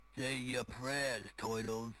Say your prayers,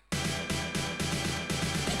 Turtles.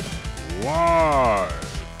 Live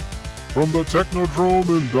from the Technodrome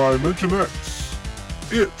in Dimension X,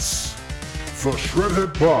 it's the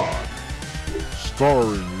Shredhead Pod,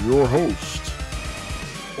 starring your host,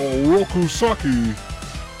 Oroku Saki,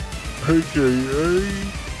 aka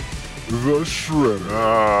the Shredder.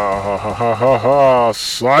 Ah, ha ha ha ha,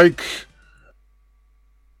 psych!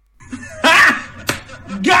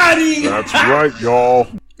 Got him! That's right, y'all.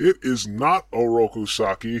 It is not Oroku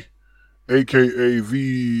Saki, aka the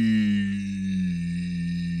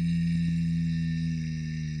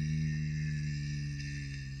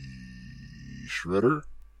Shredder.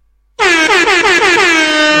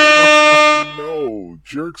 No,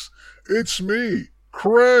 jerks. It's me,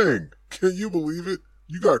 Krang. Can you believe it?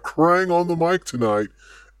 You got Krang on the mic tonight.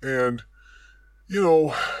 And,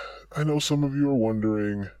 I know some of you are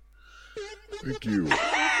wondering. Thank you.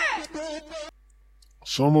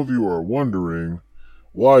 Some of you are wondering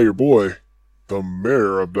why your boy, the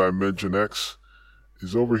mayor of Dimension X,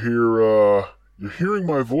 is over here, you're hearing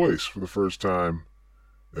my voice for the first time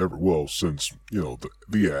ever. Well, since,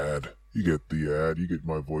 the ad. You get the ad, you get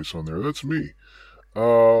my voice on there. That's me.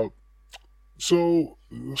 So,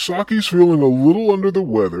 Saki's feeling a little under the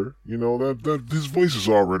weather. That his voice is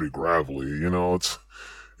already gravelly.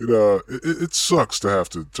 It sucks to have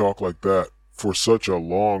to talk like that for such a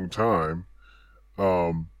long time.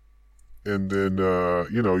 And then,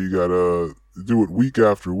 you gotta do it week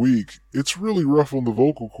after week. It's really rough on the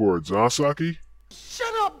vocal cords, huh, Saki?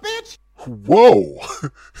 Shut up, bitch! Whoa!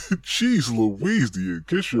 Jeez Louise, do you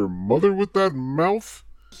kiss your mother with that mouth?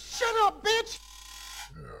 Shut up, bitch!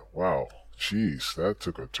 Yeah, wow. Jeez, that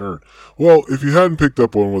took a turn. Well, if you hadn't picked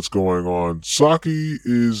up on what's going on, Saki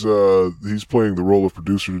is, he's playing the role of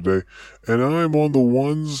producer today, and I'm on the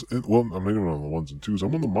ones, I'm not even on the ones and twos,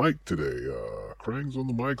 I'm on the mic today. Krang's on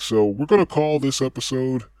the mic, so we're gonna call this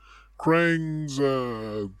episode Krang's,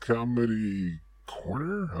 Comedy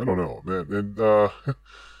Corner? I don't know, man, and,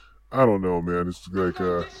 I don't know, man, it's like,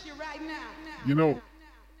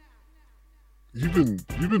 You've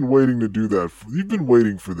been waiting to do that. You've been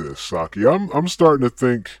waiting for this, Saki. I'm starting to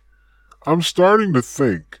think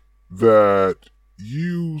that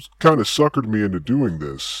you kind of suckered me into doing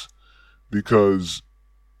this because,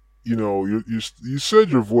 you said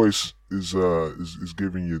your voice is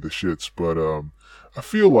giving you the shits, but I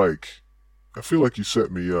feel like you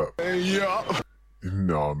set me up. Yeah.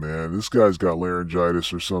 No, man, this guy's got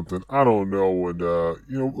laryngitis or something. I don't know. And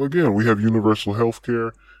again, we have universal health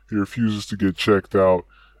care. He refuses to get checked out,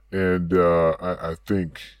 and I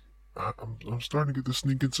think I'm starting to get the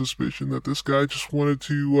sneaking suspicion that this guy just wanted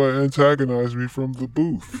to antagonize me from the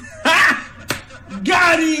booth.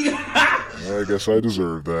 Got him! I guess I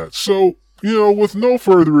deserve that. So, with no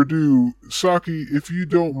further ado, Saki, if you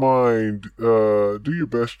don't mind, do your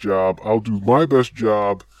best job. I'll do my best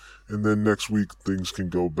job, and then next week things can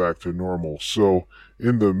go back to normal. So,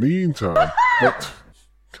 in the meantime,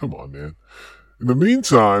 come on, man. In the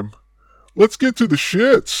meantime, let's get to the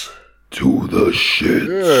shits. To the shit.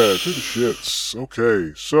 Yeah, to the shits.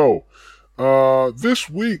 Okay, so, this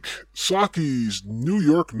week, Saki's New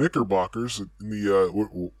York Knickerbockers,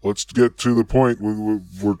 let's get to the point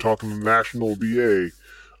we're talking National BA.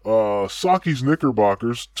 Saki's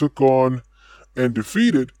Knickerbockers took on and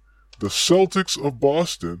defeated the Celtics of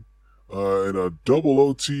Boston. In a double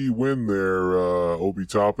OT win there, Obi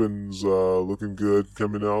Toppin's looking good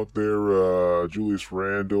coming out there. Julius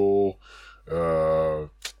Randle,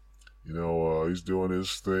 he's doing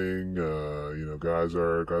his thing. Guys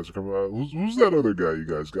are coming out. Who's that other guy you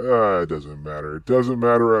guys got? It doesn't matter. It doesn't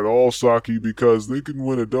matter at all, Saki, because they can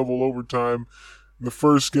win a double overtime in the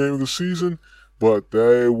first game of the season, but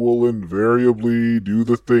they will invariably do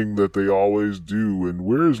the thing that they always do. And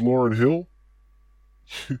where is Lauryn Hill?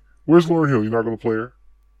 Where's Lauryn Hill? You're not gonna play her?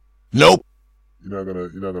 Nope. You're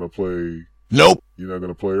not gonna play. Nope. You're not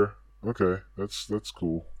gonna play her? Okay, that's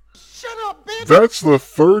cool. Shut up, bitch! That's the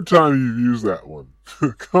third time you've used that one.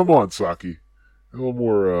 Come on, Saki. A little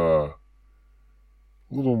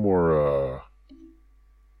more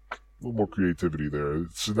creativity there.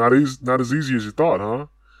 It's not as easy as you thought, huh?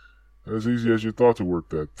 Not as easy as you thought to work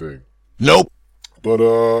that thing. Nope. But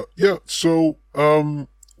yeah. So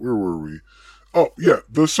where were we? Oh, yeah,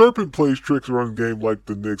 the Serpent plays tricks around the game like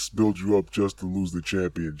the Knicks build you up just to lose the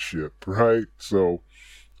championship, right? So,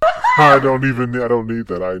 I don't need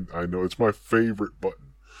that. I know, it's my favorite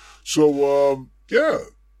button. So, yeah,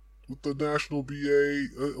 with the National BA,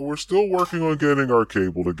 we're still working on getting our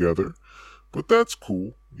cable together, but that's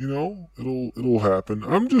cool, it'll happen.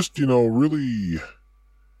 I'm just,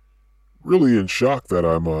 really in shock that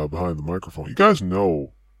I'm behind the microphone. You guys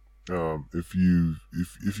know If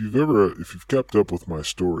you've kept up with my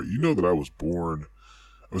story, you know that I was born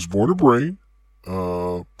a brain.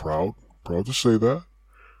 Proud to say that.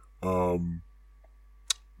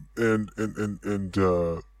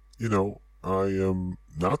 You know, I am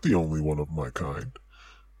not the only one of my kind.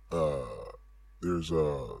 There's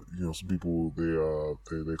you know, some people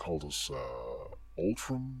they called us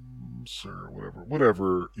ultrams or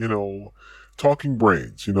whatever. You know, talking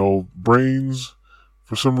brains. You know, brains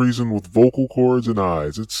for some reason with vocal cords and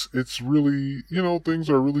eyes. It's really, you know, things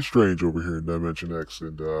are really strange over here in Dimension X,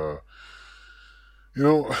 and you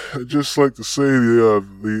know, I'd just like to say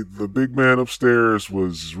the big man upstairs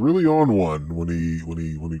was really on one when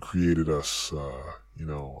he created us. You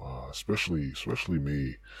know, especially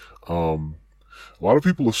me. A lot of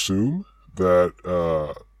people assume that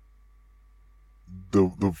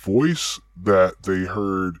the voice that they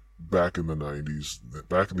heard back in the 90s,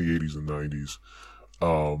 back in the 80s and 90s,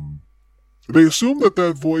 they assume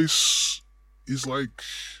that voice is like,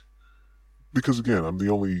 because again, I'm the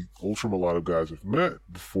only Ultram a lot of guys have met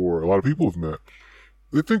before, a lot of people have met.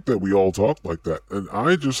 They think that we all talk like that. And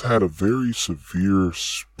I just had a very severe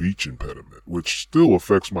speech impediment, which still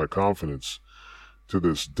affects my confidence to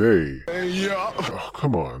this day. Yeah. Oh,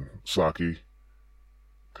 come on, Saki.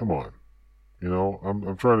 Come on. You know,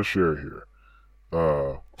 I'm trying to share here.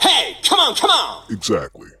 Hey, come on!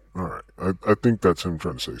 Exactly. All right. I think that's him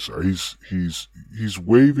trying to say sorry. He's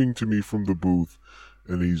waving to me from the booth,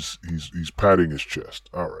 and he's patting his chest.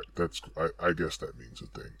 All right. That's I guess that means a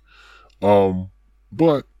thing.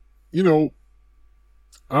 But you know,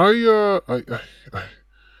 I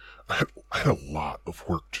had a lot of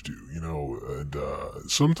work to do, you know, and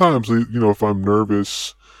sometimes, you know, if I'm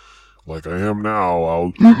nervous, like I am now,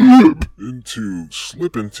 I'll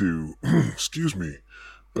slip into, excuse me,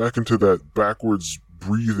 back into that backwards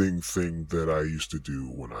breathing thing that I used to do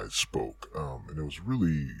when I spoke, and it was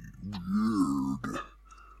really weird.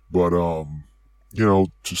 But you know,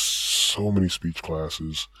 just so many speech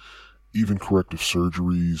classes, even corrective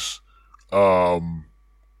surgeries.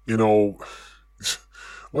 You know,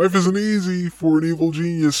 life isn't easy for an evil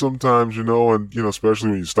genius sometimes, you know, and, you know, especially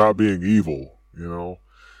when you stop being evil, you know,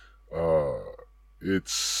 it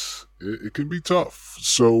can be tough.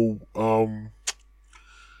 So,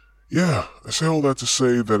 yeah, I say all that to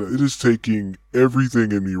say that it is taking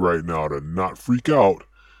everything in me right now to not freak out.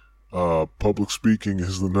 Public speaking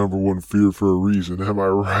is the number one fear for a reason. Am I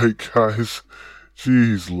right, guys?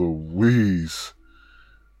 Jeez Louise.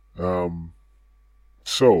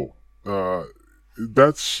 So,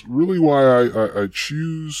 that's really why I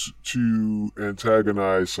choose to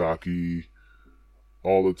antagonize Saki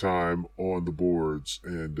all the time on the boards,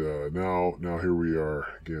 and now here we are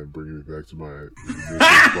again, bringing me back to my initial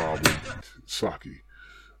problem, Saki.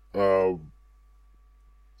 But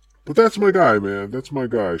that's my guy, man. That's my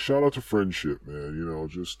guy. Shout out to friendship, man. You know,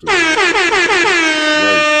 just right.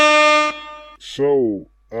 So,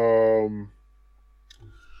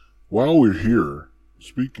 while we're here.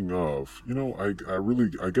 Speaking of, you know, I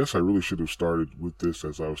guess I really should have started with this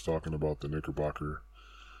as I was talking about the Knickerbocker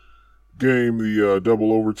game, the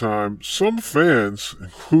double overtime. Some fans,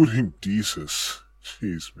 including Desus,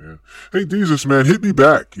 jeez, man. Hey, Desus, man, hit me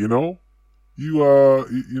back, you know? You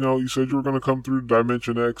know, you said you were going to come through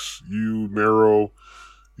Dimension X, you, Mero,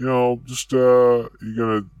 you know, just, you're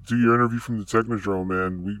going to do your interview from the Technodrome,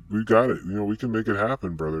 man. We got it. You know, we can make it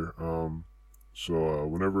happen, brother. So,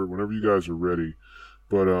 whenever you guys are ready.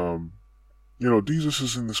 But, you know, Desus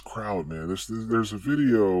is in this crowd, man. There's a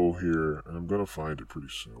video here, and I'm gonna find it pretty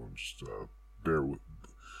soon. Just,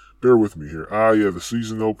 bear with me here. Yeah, the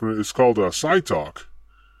season opener. It's called, Side Talk.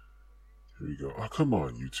 Here you go. Oh, come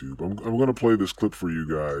on, YouTube. I'm gonna play this clip for you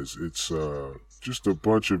guys. It's, just a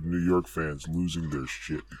bunch of New York fans losing their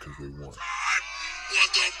shit because they won. What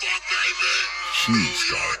the fuck, baby?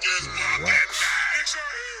 Jeez, God. Relax.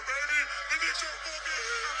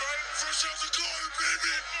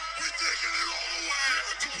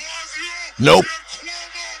 Nope.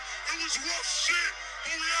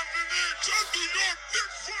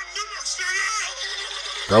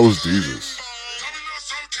 That was Desus.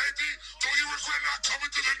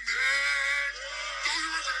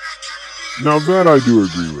 Now that I do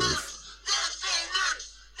agree with.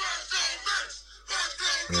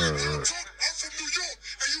 Alright.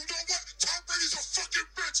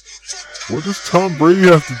 What does Tom Brady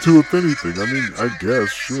have to do with anything? I mean, I guess,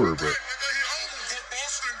 sure, but...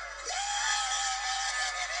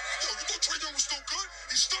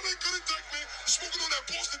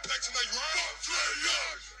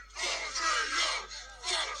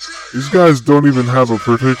 These guys don't even have a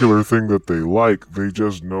particular thing that they like. They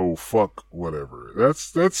just know fuck whatever.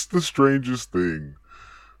 That's the strangest thing.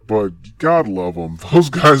 But God love them. Those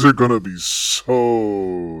guys are gonna be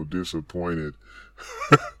so disappointed.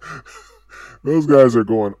 Those guys are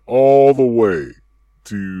going all the way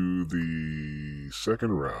to the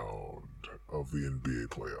second round of the NBA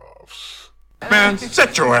playoffs. Man,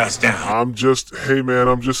 sit your ass down. I'm just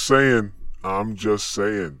saying. I'm just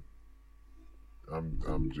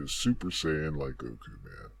super saying like Goku,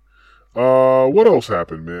 man. What else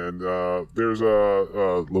happened, man? There's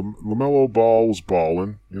LaMelo Ball was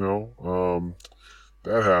balling,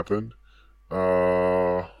 that happened.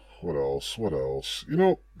 What else?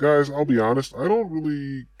 Guys, I'll be honest, I don't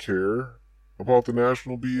really care about the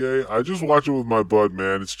National BA. I just watch it with my bud,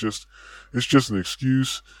 man. It's just an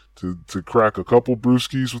excuse to crack a couple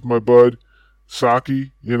brewskis with my bud,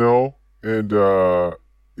 Saki, and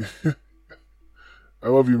I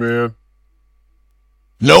love you, man.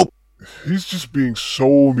 Nope. He's just being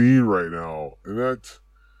so mean right now, and that's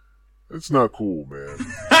not cool, man.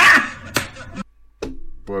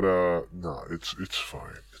 But no, it's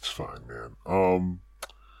fine. It's fine, man.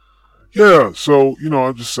 Yeah. So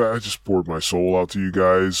I just poured my soul out to you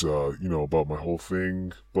guys, about my whole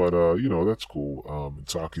thing. But that's cool. And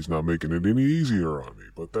Saki's not making it any easier on me,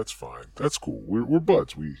 but that's fine. That's cool. We're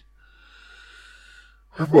buds. We're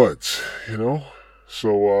buds.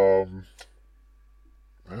 So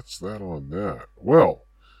that's that on that. Well,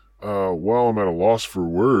 while I'm at a loss for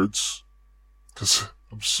words, because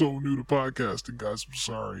I'm so new to podcasting, guys. I'm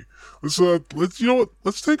sorry. Let's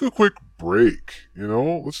take a quick break.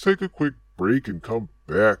 Let's take a quick break and come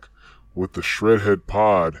back with the Shredhead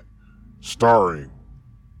Pod, starring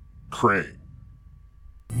Krang.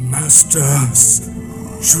 Master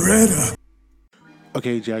Shredder.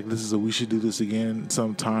 Okay, Jack, this is a We Should Do This Again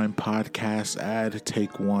Sometime podcast ad,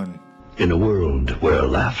 take one. In a world where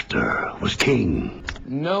laughter was king.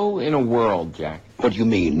 No, in a world, Jack. What do you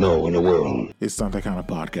mean, no, in a world? It's not that kind of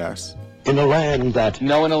podcast. In a land that...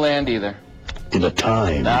 No, in a land either. In a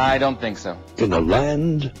time... I don't think so. In a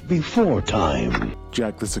land before time.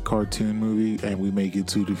 Jack, this is a cartoon movie, and we may get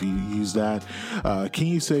sued if you use that. Can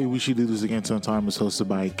you say We Should Do This Again Sometime is hosted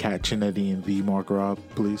by Kat Chinetti and the Mark Rob,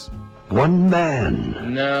 please? One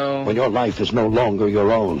man. No. When your life is no longer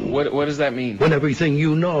your own. What does that mean? When everything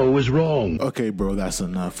you know is wrong. Okay, bro, that's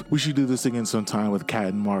enough. We Should Do This Again Sometime with Kat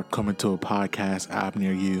and Mark coming to a podcast app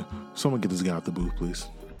near you. Someone get this guy out the booth, please.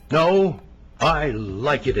 No, I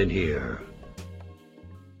like it in here.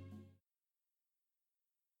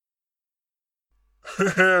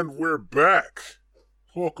 And we're back.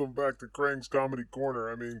 Welcome back to Krang's Comedy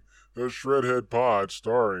Corner. The Shredhead Pod,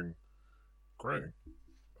 starring Krang.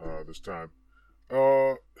 This time.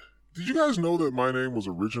 Did you guys know that my name was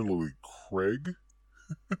originally Craig?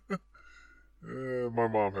 My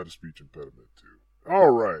mom had a speech impediment too. All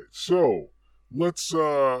right, so let's get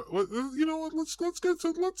to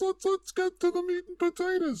the meat and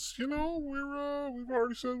potatoes. We've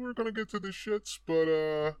already said we're gonna get to the shits, but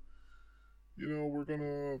we're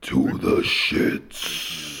gonna To the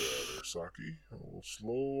shits. There, Saki. A little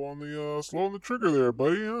slow on the trigger there,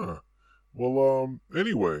 buddy, huh? Well,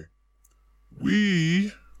 anyway,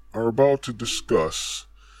 we are about to discuss.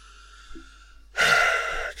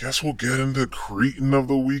 I guess we'll get into Cretin of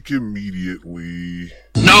the Week immediately.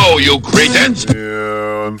 No, you cretins!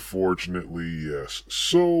 Yeah, unfortunately, yes.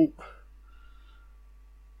 So,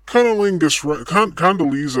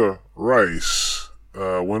 Condoleezza Rice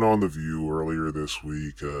went on The View earlier this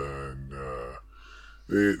week, and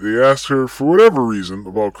they asked her, for whatever reason,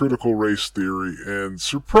 about critical race theory, and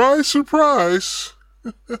surprise, surprise,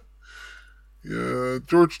 yeah,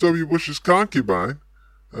 George W. Bush's concubine.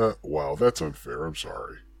 Wow, that's unfair. I'm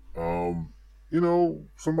sorry.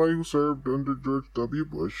 Somebody who served under George W.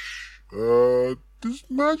 Bush,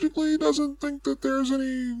 just magically doesn't think that there's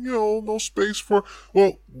any, no space for.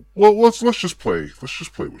 Well, let's just play what she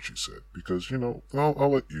said, because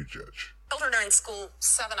I'll let you judge. Children are in school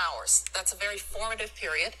 7 hours. That's a very formative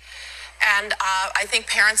period. And I think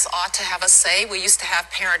parents ought to have a say. We used to have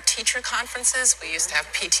parent-teacher conferences. We used to have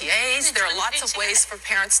PTAs. There are lots of ways for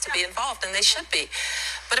parents to be involved, and they should be.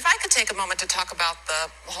 But if I could take a moment to talk about the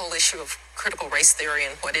whole issue of critical race theory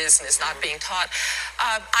and what is and is not being taught.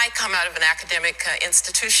 I come out of an academic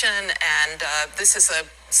institution, and this is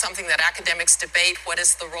something that academics debate. What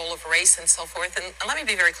is the role of race and so forth? And let me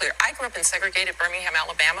be very clear. I grew up in segregated Birmingham,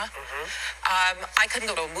 Alabama. I couldn't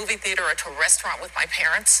go to a movie theater or to a restaurant with my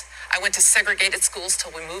parents. I went to segregated schools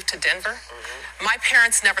till we moved to Denver. My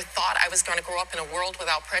parents never thought I was going to grow up in a world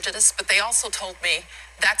without prejudice, but they also told me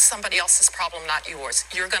that's somebody else's problem, not yours.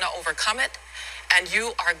 You're going to overcome it, and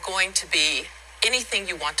you are going to be anything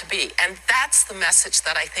you want to be. And that's the message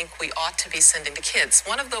that I think we ought to be sending to kids.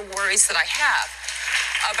 One of the worries that I have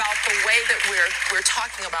about the way that we're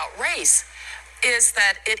talking about race is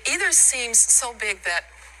that it either seems so big that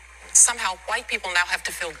somehow white people now have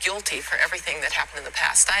to feel guilty for everything that happened in the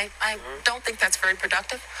past. I don't think that's very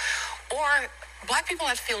productive. Or black people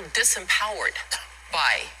have to feel disempowered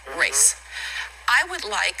by race. I would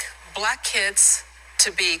like black kids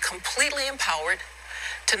to be completely empowered,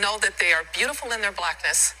 to know that they are beautiful in their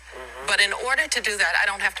blackness. But in order to do that, I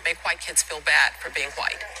don't have to make white kids feel bad for being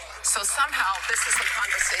white. So somehow this is a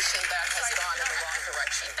conversation that has gone in the wrong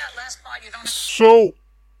direction. So,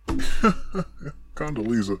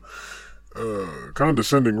 Condoleezza,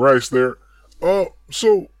 condescending Rice there.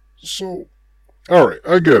 So, all right,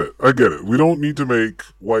 I get it. We don't need to make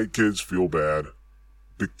white kids feel bad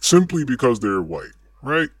simply because they're white,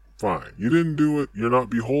 right? Fine. You didn't do it. You're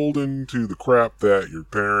not beholden to the crap that your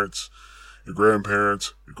parents, your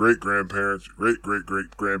grandparents, your great-grandparents, your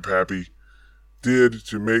great-great-great-grandpappy did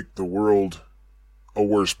to make the world a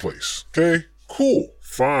worse place. Okay? Cool.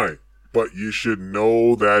 Fine. But you should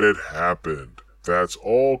know that it happened. That's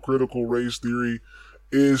all critical race theory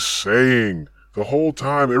is saying. The whole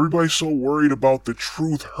time, everybody's so worried about the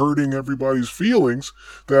truth hurting everybody's feelings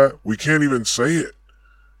that we can't even say it.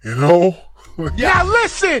 You know? Yeah,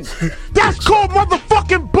 listen! That's called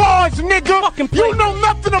motherfucking bars, nigga! You know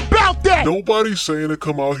nothing about that! Nobody's saying to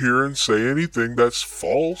come out here and say anything that's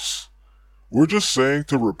false. We're just saying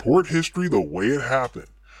to report history the way it happened.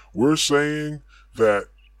 We're saying that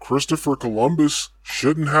Christopher Columbus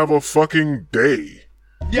shouldn't have a fucking day.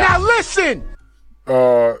 Yeah, listen!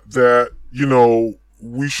 That, you know,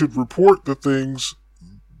 we should report the things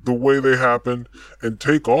the way they happened and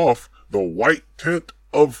take off the white tent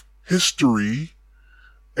of history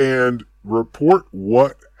and report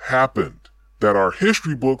what happened. That our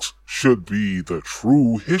history books should be the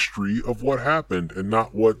true history of what happened and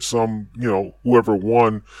not what some, you know, whoever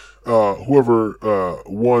won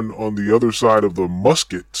on the other side of the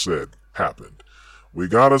musket said happened. We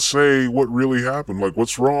gotta say what really happened, like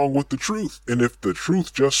what's wrong with the truth. And if the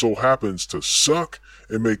truth just so happens to suck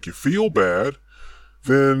and make you feel bad,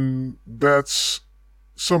 then that's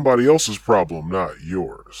somebody else's problem, not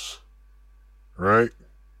yours. Right?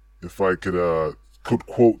 If I could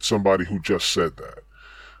quote somebody who just said that.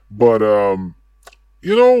 But,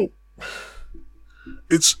 you know,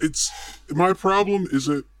 it's my problem is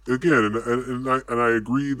that, again, and I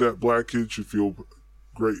agree that black kids should feel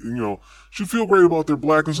great, you know, should feel great about their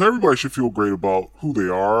blackness. Everybody should feel great about who they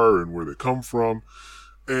are and where they come from.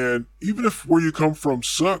 And even if where you come from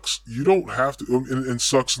sucks, you don't have to, and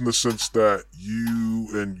sucks in the sense that you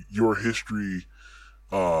and your history,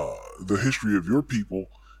 the history of your people,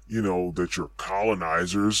 you know, that you're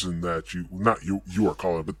colonizers and that you are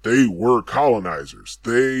colonizers, but they were colonizers.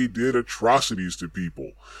 They did atrocities to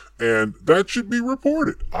people. And that should be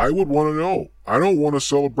reported. I would want to know. I don't want to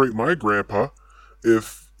celebrate my grandpa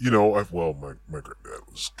if, you know, my granddad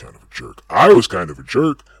was kind of a jerk. I was kind of a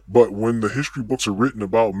jerk, but when the history books are written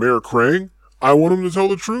about Mayor Krang, I want him to tell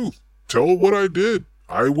the truth. Tell what I did.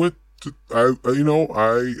 I went through therapy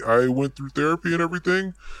and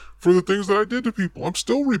everything for the things that I did to people. I'm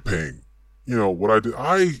still repaying, you know, what I did.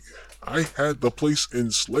 I had the place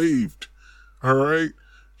enslaved. All right.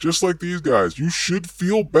 Just like these guys, you should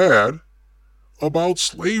feel bad about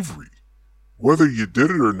slavery, whether you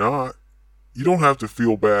did it or not. You don't have to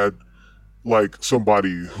feel bad like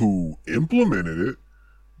somebody who implemented it,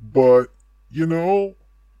 but you know,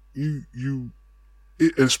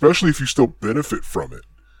 especially if you still benefit from it,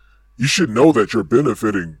 you should know that you're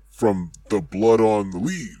benefiting from the blood on the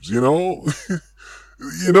leaves, you know?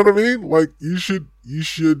 You know what I mean? Like, you shouldn't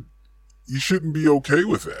be okay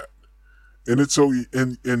with that. And it's so,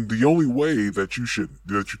 and the only way that you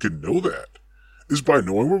can know that is by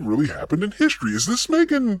knowing what really happened in history. Is this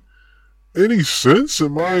making any sense?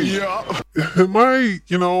 Am I,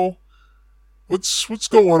 you know, what's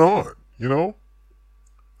going on, you know?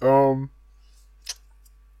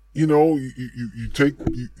 You know,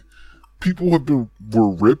 people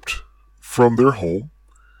were ripped from their home.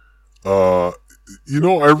 You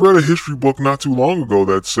know, I read a history book not too long ago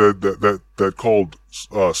that said that called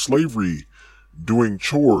slavery doing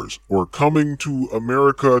chores or coming to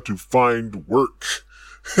America to find work.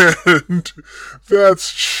 And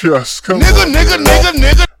that's just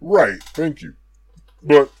nigga. Right, thank you.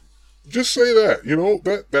 But just say that, you know,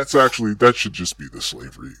 that should just be the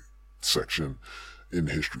slavery section in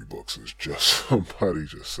history books. Is just somebody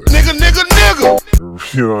just saying nigga.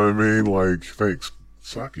 You know what I mean? Like, thanks,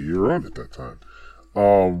 Saki, you were on at that time.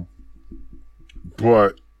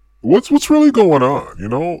 But what's really going on? You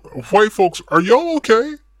know, white folks, are y'all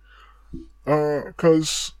okay?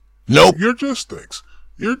 'Cause Nope. you're just things.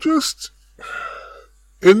 You're just,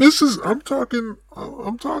 and this is, I'm talking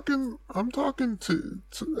to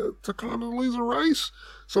Condoleezza Rice,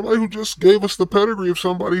 somebody who just gave us the pedigree of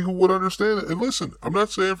somebody who would understand it. And listen, I'm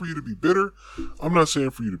not saying for you to be bitter. I'm not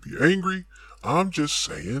saying for you to be angry. I'm just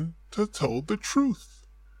saying to tell the truth.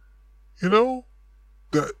 You know,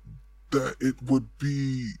 that it would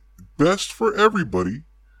be best for everybody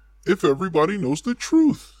if everybody knows the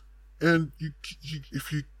truth. And if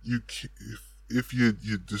you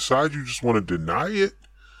decide you just want to deny it,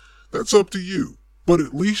 that's up to you. But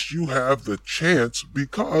at least you have the chance,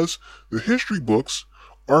 because the history books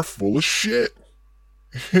are full of shit.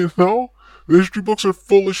 You know? The history books are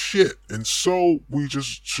full of shit. And so we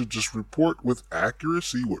should just report with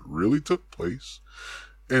accuracy what really took place.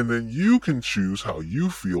 And then you can choose how you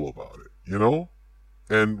feel about it, you know?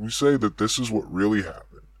 And we say that this is what really happened.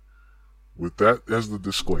 With that as the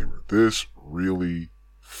disclaimer, this really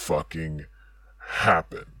fucking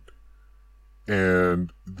happened.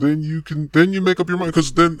 And then you make up your mind,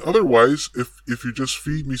 because then otherwise, if you just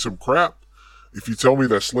feed me some crap, if you tell me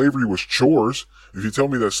that slavery was chores, if you tell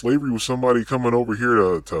me that slavery was somebody coming over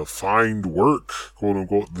here to find work, quote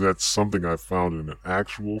unquote, that's something I found in an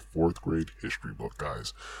actual 4th grade history book,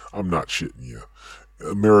 guys. I'm not shitting you.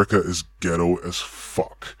 America is ghetto as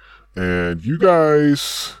fuck. And you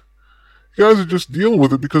guys are just dealing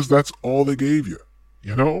with it because that's all they gave you.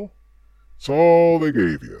 You know? It's all they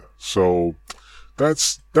gave you. So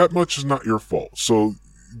that much is not your fault. So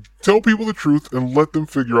tell people the truth and let them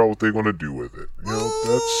figure out what they want to do with it. You know,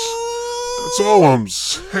 that's all I'm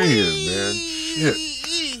saying, man. Shit.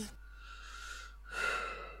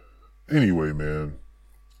 Anyway, man.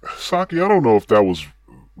 Saki, I don't know if that was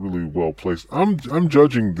really well placed. I'm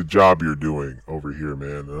judging the job you're doing over here,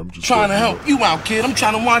 man. And I'm just trying to help you out, kid. I'm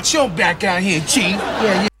trying to watch your back out here, chief.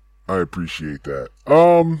 Yeah. I appreciate that.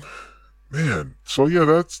 Man, so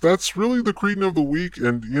yeah, that's really the cretin of the week,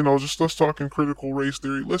 and you know, just us talking critical race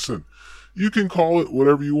theory. Listen, you can call it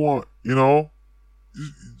whatever you want, you know.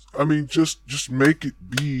 I mean, just make it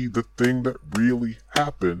be the thing that really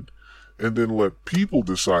happened, and then let people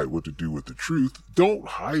decide what to do with the truth. Don't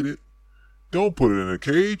hide it. Don't put it in a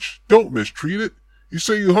cage. Don't mistreat it. You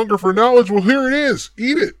say you hunger for knowledge, well, here it is.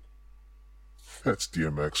 Eat it. That's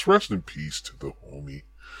DMX. Rest in peace to the homie.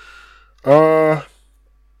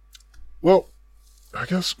 Well, I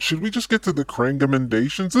guess, should we just get to the Krang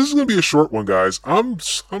emendations? This is gonna be a short one, guys. I'm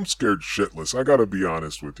scared shitless. I gotta be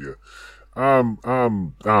honest with you.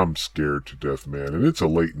 I'm scared to death, man. And it's a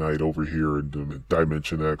late night over here in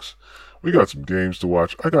Dimension X. We got some games to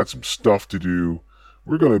watch. I got some stuff to do.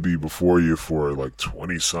 We're gonna be before you for like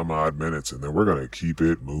 20 some odd minutes, and then we're gonna keep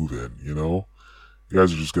it moving, you know? You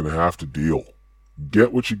guys are just gonna have to deal.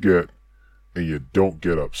 Get what you get, and you don't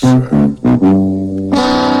get upset.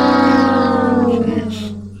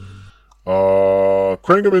 Jeez.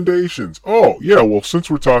 Krang emendations. Oh, yeah, well, since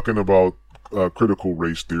we're talking about critical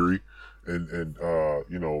race theory and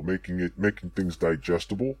you know, making things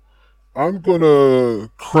digestible, I'm gonna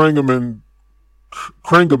Krang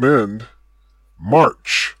amend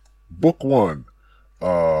March, Book 1,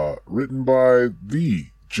 written by the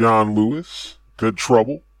John Lewis, Good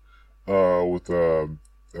Trouble, with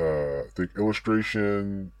I think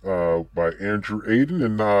illustration by Andrew Aiden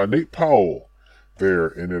and Nate Powell there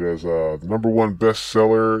in it as the #1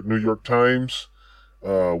 bestseller, New York Times,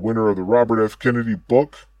 winner of the Robert F. Kennedy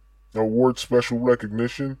Book Award Special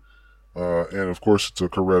Recognition, and of course it's a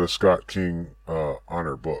Coretta Scott King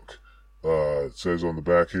honor book. It says on the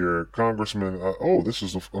back here, Congressman, this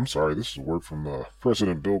is a word from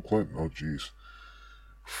President Bill Clinton. Oh, geez.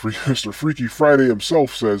 Mr. Freaky Friday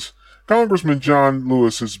himself says, Congressman John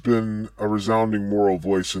Lewis has been a resounding moral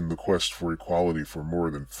voice in the quest for equality for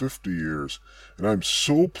more than 50 years, and I'm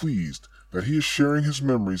so pleased that he is sharing his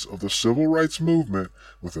memories of the civil rights movement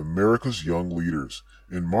with America's young leaders.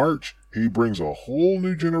 In March, he brings a whole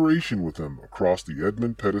new generation with him across the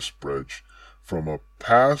Edmund Pettus Bridge, from a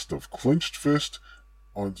past of clenched fist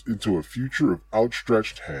into a future of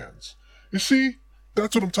outstretched hands. You see,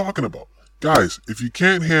 that's what I'm talking about. Guys, if you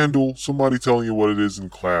can't handle somebody telling you what it is in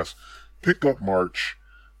class, pick up March,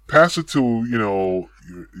 pass it to, you know,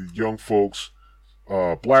 young folks,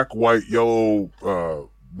 black, white, yellow,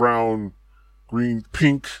 brown, green,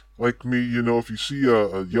 pink, like me. You know, if you see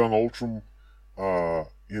a young Ultram,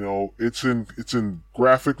 you know, it's in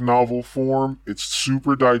graphic novel form. It's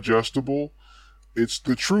super digestible. it's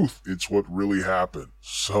the truth. It's what really happened.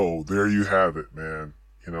 So there you have it, man.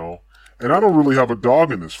 You know, and I don't really have a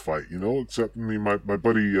dog in this fight, you know, except my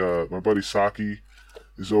buddy Saki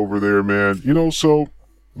is over there, man. You know, so,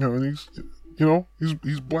 you know, and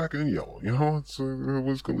he's black and yellow, you know, it's a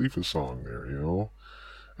Wiz Khalifa song there, you know.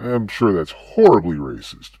 I'm sure that's horribly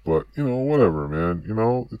racist, but, you know, whatever, man. You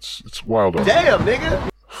know, it's wild out. Damn,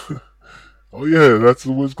 nigga! Oh, yeah, that's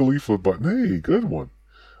the Wiz Khalifa button. Hey, good one.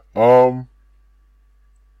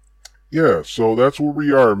 Yeah, so that's where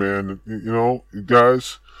we are, man. You know,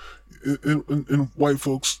 guys, and white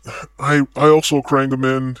folks, I also Krang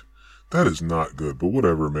amend. That is not good, but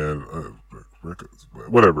whatever, man.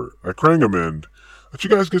 Whatever. I Krang amend. Let you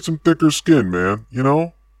guys get some thicker skin, man. You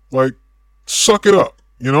know? Like, suck it up.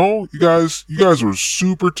 You know? You guys were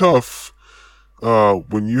super tough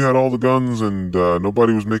when you had all the guns and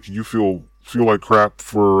nobody was making you feel like crap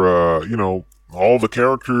for, you know, all the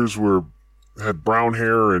characters had brown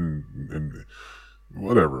hair and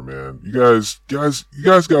whatever, man. You guys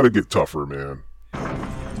gotta get tougher, man.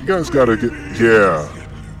 You guys gotta get, yeah.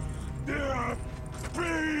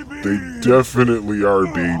 They definitely are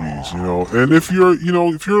babies, you know. And if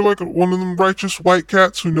you're like one of them righteous white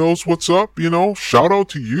cats who knows what's up, you know, shout out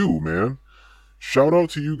to you, man. Shout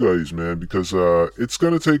out to you guys, man, because it's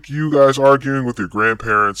gonna take you guys arguing with your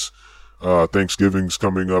grandparents. Thanksgiving's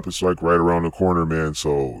coming up. It's like right around the corner, man.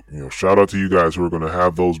 So, you know, shout out to you guys who are going to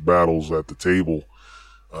have those battles at the table,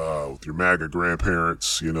 with your MAGA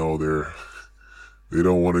grandparents. You know, they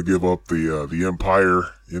don't want to give up the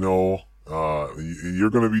empire, you know.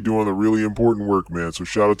 You're going to be doing the really important work, man. So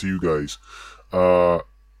shout out to you guys.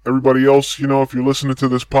 Everybody else, you know, if you're listening to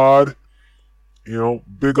this pod, you know,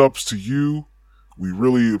 big ups to you. We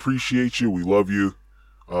really appreciate you. We love you.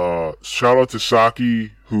 Shout out to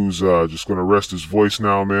Saki, who's just gonna rest his voice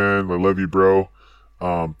now, man. I love you, bro.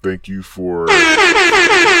 Thank you for.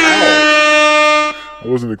 I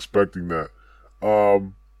wasn't expecting that. But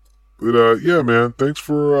yeah, man. Thanks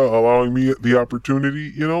for allowing me the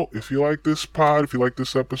opportunity. You know, if you like this pod, if you like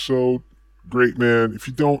this episode, great, man. If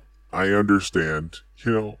you don't, I understand.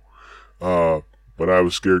 You know, but I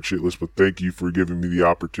was scared shitless. But thank you for giving me the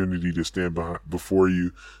opportunity to stand before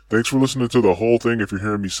you. Thanks for listening to the whole thing. If you're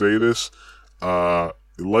hearing me say this,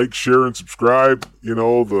 like, share, and subscribe. You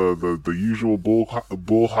know, the usual bull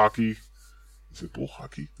hockey. Is it bull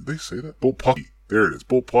hockey? Did they say that? Bull pucky. There it is.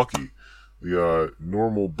 Bull pucky. The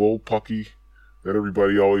normal bull pucky that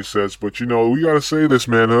everybody always says. But, you know, we gotta say this,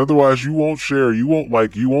 man. Otherwise, you won't share. You won't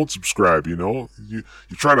like. You won't subscribe. You know. You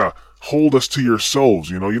try to hold us to yourselves.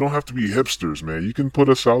 You know. You don't have to be hipsters, man. You can put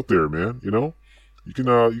us out there, man. You know. You can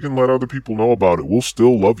let other people know about it. We'll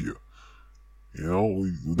still love you. You know,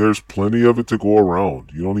 there's plenty of it to go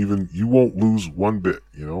around. You won't lose one bit,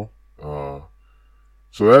 you know.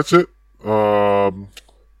 So that's it.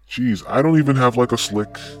 Geez, I don't even have like a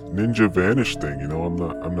slick ninja vanish thing, you know. I'm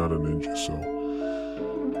not a ninja, so.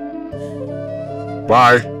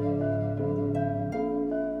 Bye.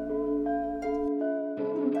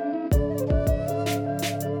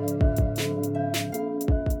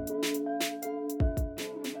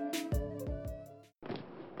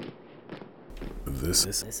 This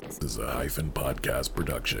is a Hyphen Podcast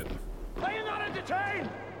production. Are you not entertained?